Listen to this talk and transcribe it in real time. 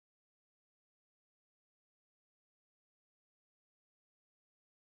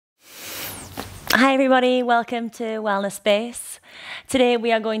Hi everybody, welcome to Wellness Space. Today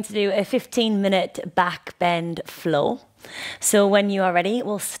we are going to do a 15-minute back bend flow. So when you are ready,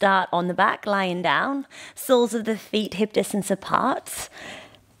 we'll start on the back, lying down, soles of the feet hip distance apart,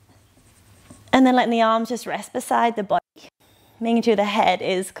 and then letting the arms just rest beside the body, making sure the head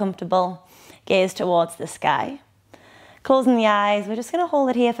is comfortable, gaze towards the sky. Closing the eyes, we're just going to hold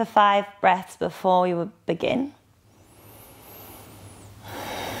it here for 5 breaths before we begin.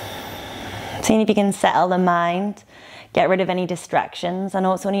 Seeing if you can settle the mind, get rid of any distractions. I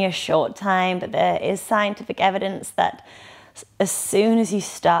know it's only a short time, but there is scientific evidence that as soon as you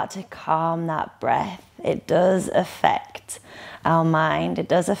start to calm that breath, it does affect our mind. It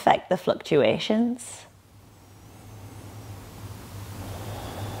does affect the fluctuations.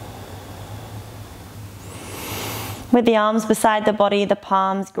 With the arms beside the body, the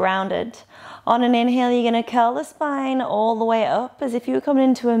palms grounded. On an inhale, you're going to curl the spine all the way up as if you were coming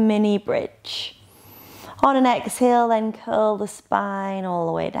into a mini bridge. On an exhale, then curl the spine all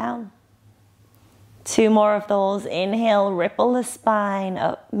the way down. 2 more of those. Inhale, ripple the spine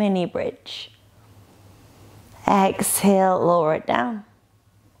up, mini bridge. Exhale, lower it down.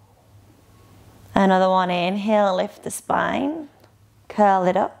 Another one. Inhale, lift the spine, curl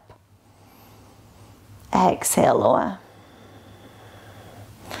it up. Exhale, lower.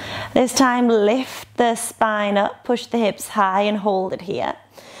 This time, lift the spine up, push the hips high and hold it here.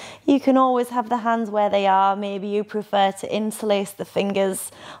 You can always have the hands where they are. Maybe you prefer to interlace the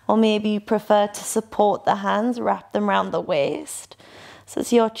fingers, or maybe you prefer to support the hands, wrap them around the waist. So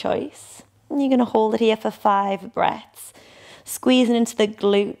it's your choice. And you're going to hold it here for 5 breaths. Squeezing into the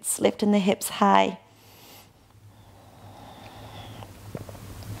glutes, lifting the hips high.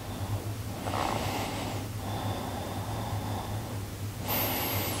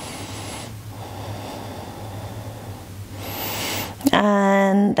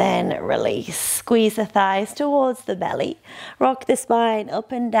 And then release. Squeeze the thighs towards the belly. Rock the spine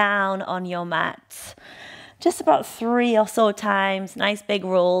up and down on your mat. Just about 3 or so times. Nice big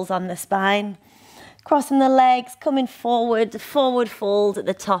rolls on the spine. Crossing the legs, coming forward, forward fold at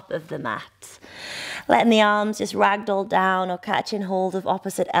the top of the mat. Letting the arms just ragdoll down or catching hold of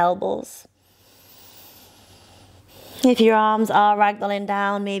opposite elbows. If your arms are ragdolling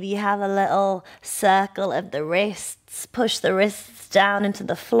down, maybe you have a little circle of the wrists. Push the wrists down into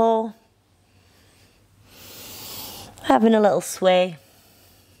the floor. Having a little sway.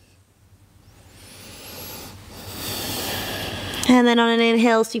 And then on an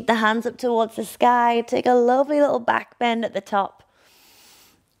inhale, sweep the hands up towards the sky. Take a lovely little back bend at the top.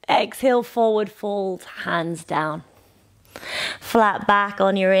 Exhale, forward fold, hands down. Flat back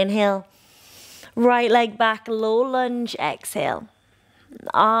on your inhale. Right leg back, low lunge, exhale.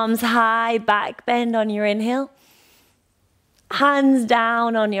 Arms high, back bend on your inhale. Hands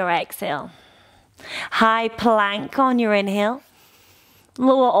down on your exhale. High plank on your inhale.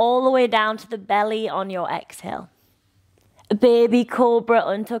 Lower all the way down to the belly on your exhale. Baby cobra,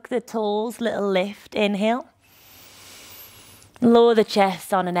 untuck the toes, little lift, inhale. Lower the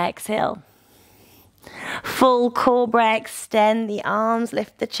chest on an exhale. Full cobra, extend the arms,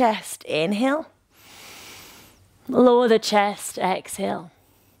 lift the chest, inhale. Lower the chest, exhale.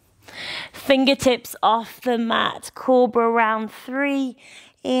 Fingertips off the mat, cobra round 3.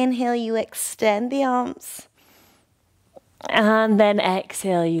 Inhale, you extend the arms. And then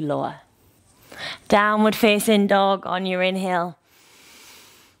exhale, you lower. Downward facing dog on your inhale.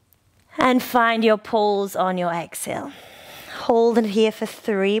 And find your pose on your exhale. Hold it here for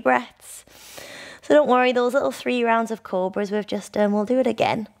 3 breaths. So don't worry, those little 3 rounds of cobras we've just done, we'll do it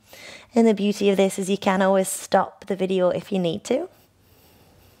again. And the beauty of this is you can always stop the video if you need to.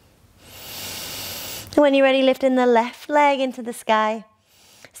 And when you're ready, lifting the left leg into the sky.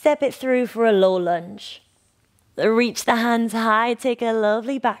 Step it through for a low lunge. Reach the hands high, take a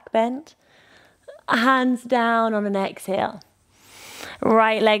lovely back bend. Hands down on an exhale.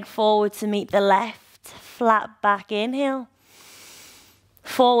 Right leg forward to meet the left. Flat back, inhale.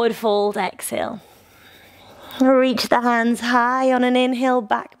 Forward fold, exhale. Reach the hands high on an inhale,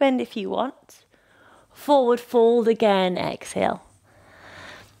 back bend if you want. Forward fold again, exhale.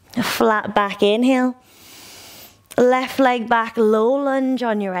 Flat back, inhale. Left leg back, low lunge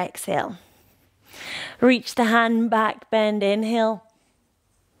on your exhale. Reach the hand back, bend, inhale.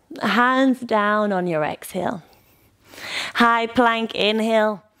 Hands down on your exhale. High plank,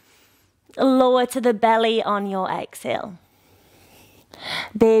 inhale. Lower to the belly on your exhale.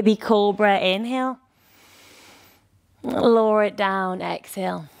 Baby cobra, inhale. Lower it down,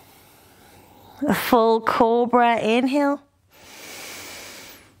 exhale. A full cobra, inhale.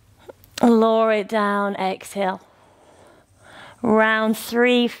 Lower it down, exhale. Round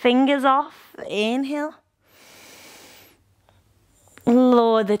 3, fingers off, inhale.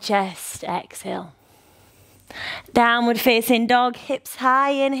 Lower the chest, exhale. Downward facing dog, hips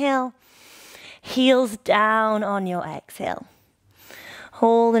high, inhale. Heels down on your exhale.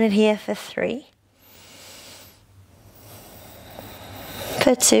 Holding it here for 3.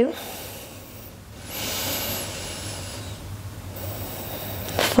 For 2.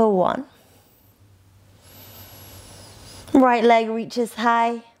 For 1. Right leg reaches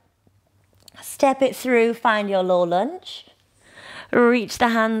high. Step it through, find your low lunge. Reach the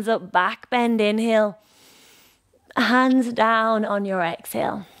hands up, back bend, inhale. Hands down on your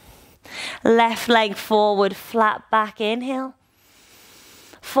exhale. Left leg forward, flat back, inhale.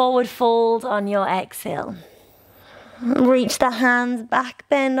 Forward fold on your exhale. Reach the hands, back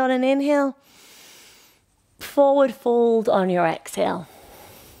bend on an inhale. Forward fold on your exhale.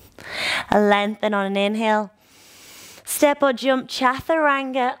 Lengthen on an inhale. Step or jump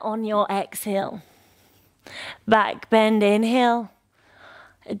chaturanga on your exhale. Back bend, inhale.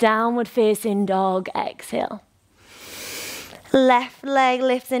 Downward facing dog, exhale. Left leg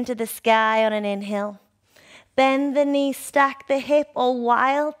lifts into the sky on an inhale. Bend the knee, stack the hip or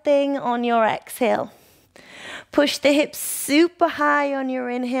wild thing on your exhale. Push the hips super high on your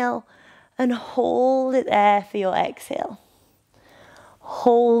inhale and hold it there for your exhale.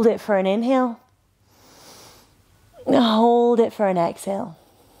 Hold it for an inhale. Hold it for an exhale.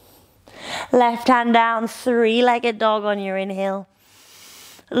 Left hand down, 3-legged dog on your inhale.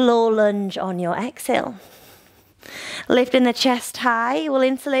 Low lunge on your exhale. Lifting the chest high, we'll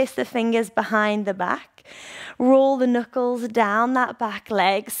interlace the fingers behind the back. Roll the knuckles down that back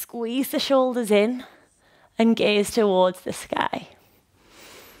leg, squeeze the shoulders in and gaze towards the sky.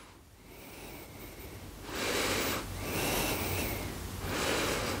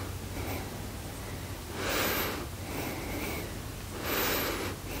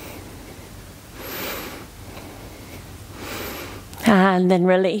 And then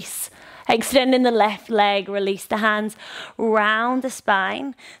release. Extending the left leg, release the hands round the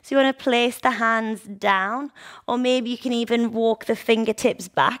spine. So you want to place the hands down, or maybe you can even walk the fingertips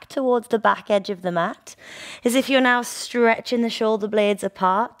back towards the back edge of the mat. As if you're now stretching the shoulder blades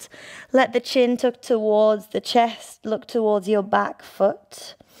apart. Let the chin tuck towards the chest, look towards your back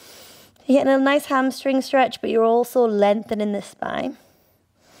foot. You're getting a nice hamstring stretch, but you're also lengthening the spine.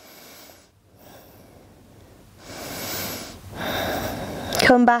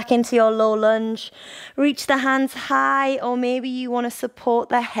 Come back into your low lunge. Reach the hands high, or maybe you want to support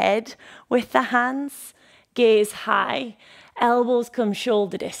the head with the hands. Gaze high. Elbows come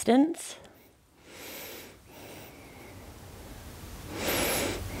shoulder distance.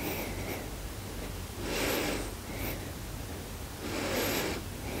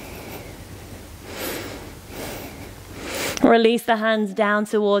 Release the hands down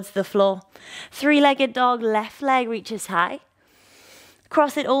towards the floor. 3-legged dog, left leg reaches high.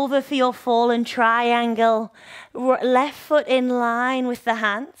 Cross it over for your fallen triangle. Left foot in line with the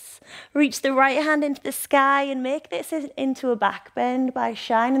hands. Reach the right hand into the sky and make this into a back bend by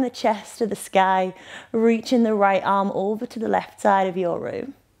shining the chest to the sky, reaching the right arm over to the left side of your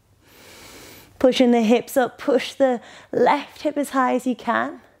room. Pushing the hips up, push the left hip as high as you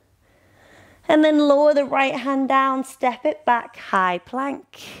can. And then lower the right hand down, step it back, high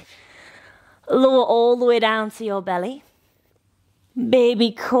plank. Lower all the way down to your belly.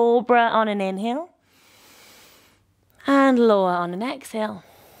 Baby cobra on an inhale. And lower on an exhale.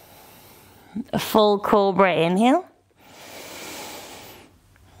 A full cobra inhale.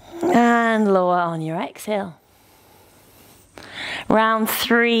 And lower on your exhale. Round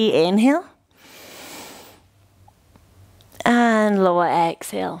 3, inhale. And lower,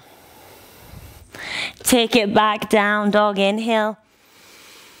 exhale. Take it back down, dog, inhale.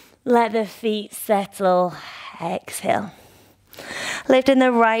 Let the feet settle, exhale. Lifting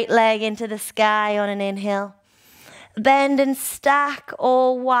the right leg into the sky on an inhale. Bend and stack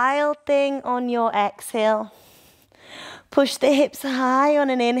or wild thing on your exhale. Push the hips high on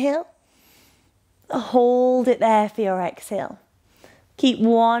an inhale. Hold it there for your exhale. Keep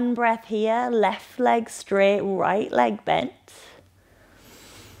one breath here. Left leg straight, right leg bent.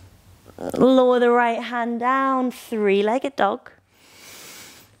 Lower the right hand down, 3-legged dog.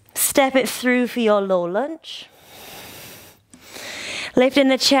 Step it through for your low lunge. Lifting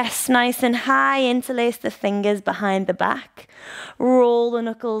the chest nice and high, interlace the fingers behind the back. Roll the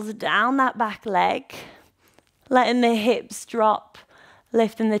knuckles down that back leg. Letting the hips drop,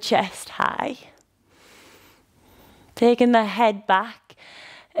 lifting the chest high. Taking the head back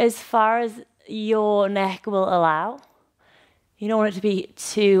as far as your neck will allow. You don't want it to be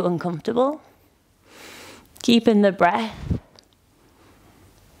too uncomfortable. Keeping the breath.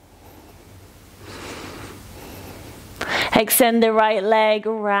 Extend the right leg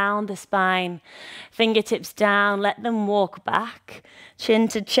around the spine. Fingertips down, let them walk back. Chin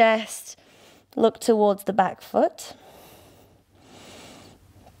to chest, look towards the back foot.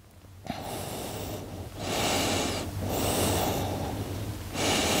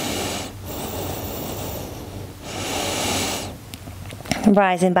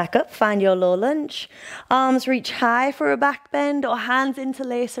 Rising back up, find your low lunge. Arms reach high for a back bend or hands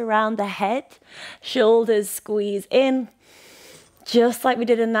interlace around the head. Shoulders squeeze in. Just like we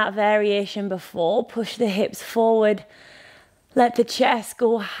did in that variation before, push the hips forward. Let the chest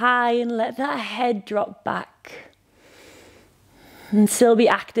go high and let that head drop back. And still be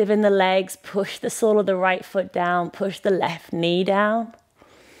active in the legs. Push the sole of the right foot down. Push the left knee down.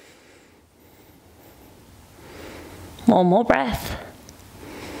 One more breath.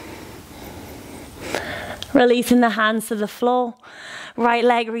 Releasing the hands to the floor. Right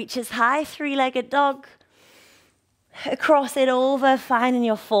leg reaches high, three-legged dog. Cross it over, finding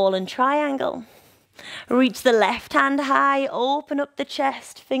your fallen triangle. Reach the left hand high, open up the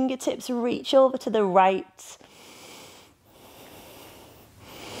chest, fingertips reach over to the right.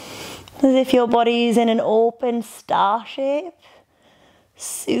 As if your body is in an open star shape.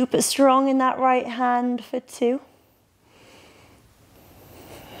 Super strong in that right hand for 2.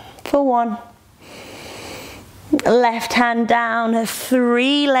 For 1. Left hand down, a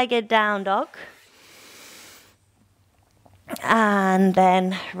three-legged down dog. And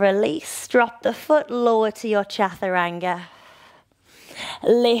then release. Drop the foot lower to your chaturanga.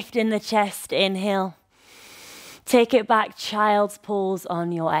 Lift in the chest, inhale. Take it back, child's pose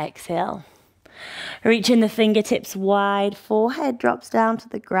on your exhale. Reaching the fingertips wide, forehead drops down to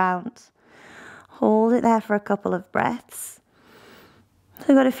the ground. Hold it there for a couple of breaths. So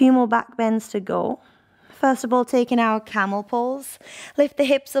we've got a few more back bends to go. First of all, taking our camel pose. Lift the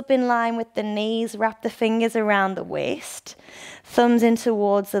hips up in line with the knees, wrap the fingers around the waist. Thumbs in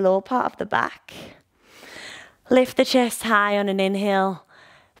towards the lower part of the back. Lift the chest high on an inhale.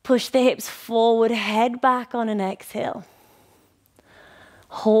 Push the hips forward, head back on an exhale.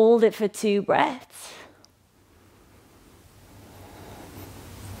 Hold it for 2 breaths.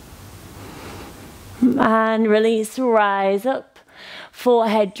 And release, rise up.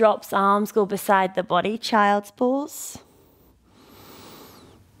 Forehead drops, arms go beside the body, child's pose.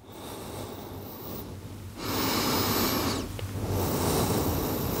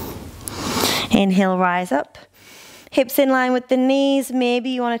 Inhale, rise up. Hips in line with the knees. Maybe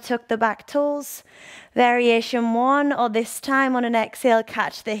you want to tuck the back toes. Variation 1, or this time on an exhale,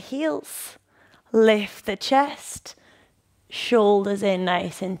 catch the heels. Lift the chest. Shoulders in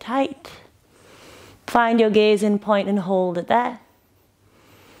nice and tight. Find your gaze in point and hold it there.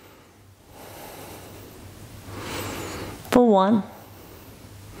 For 1.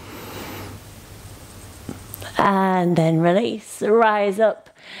 And then release. Rise up.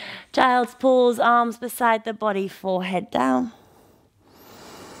 Child's pose, arms beside the body, forehead down.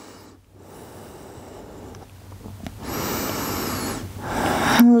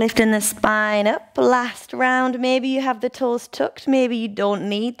 Lifting the spine up. Last round. Maybe you have the toes tucked. Maybe you don't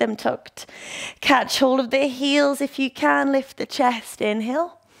need them tucked. Catch hold of the heels if you can. Lift the chest.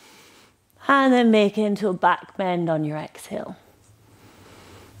 Inhale. And then make it into a back bend on your exhale.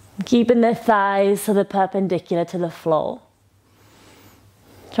 Keeping the thighs so they're perpendicular to the floor.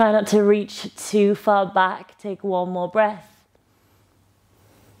 Try not to reach too far back. Take 1 more breath.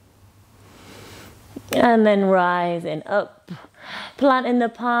 And then rising up. Planting the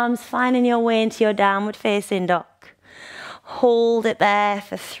palms, finding your way into your downward facing dog. Hold it there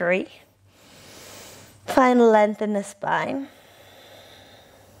for 3. Find length in the spine.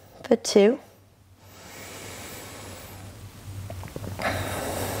 For 2.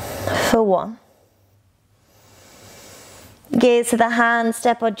 For 1. Gaze to the hands,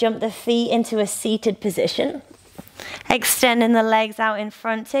 step or jump the feet into a seated position. Extending the legs out in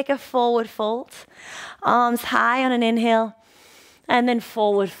front. Take a forward fold. Arms high on an inhale. And then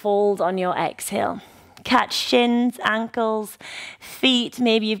forward fold on your exhale. Catch shins, ankles, feet.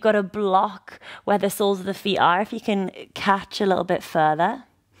 Maybe you've got a block where the soles of the feet are. If you can catch a little bit further.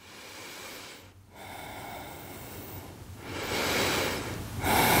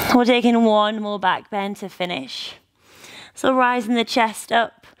 We're taking 1 more back bend to finish. So rising the chest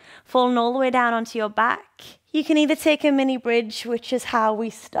up, falling all the way down onto your back. You can either take a mini bridge, which is how we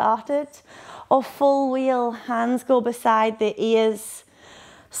started, or full wheel, hands go beside the ears,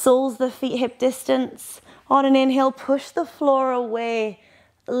 soles the feet hip distance. On an inhale, push the floor away,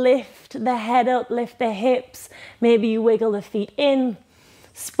 lift the head up, lift the hips. Maybe you wiggle the feet in,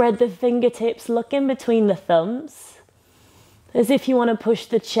 spread the fingertips, look in between the thumbs. As if you want to push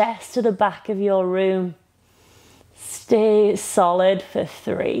the chest to the back of your room. Stay solid for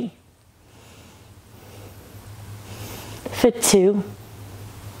 3, for 2,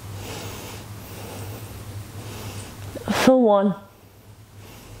 for 1.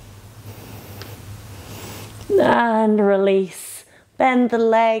 And release. Bend the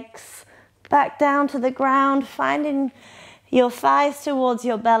legs back down to the ground, finding your thighs towards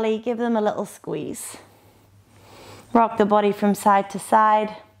your belly. Give them a little squeeze. Rock the body from side to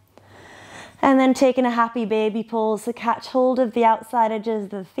side. And then taking a happy baby pose to catch hold of the outside edges of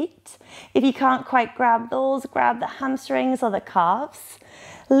the feet. If you can't quite grab those, grab the hamstrings or the calves.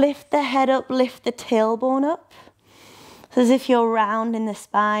 Lift the head up, lift the tailbone up. So as if you're round in the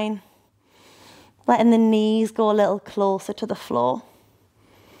spine. Letting the knees go a little closer to the floor.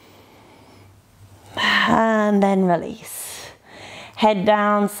 And then release. Head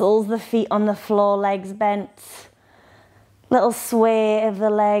down, soles of the feet on the floor, legs bent. Little sway of the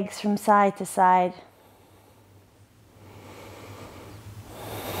legs from side to side.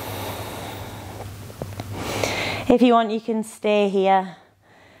 If you want, you can stay here.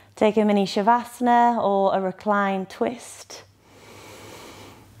 Take a mini shavasana or a reclined twist.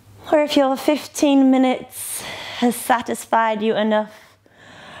 Or if your 15 minutes has satisfied you enough,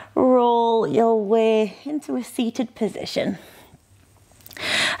 roll your way into a seated position.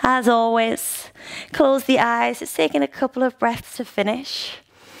 As always, close the eyes. It's taking a couple of breaths to finish.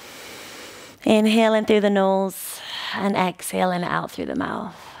 Inhaling through the nose and exhaling out through the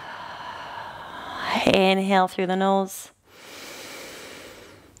mouth. Inhale through the nose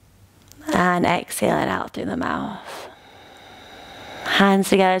and exhaling out through the mouth. Hands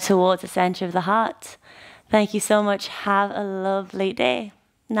together towards the center of the heart. Thank you so much. Have a lovely day.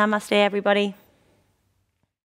 Namaste, everybody.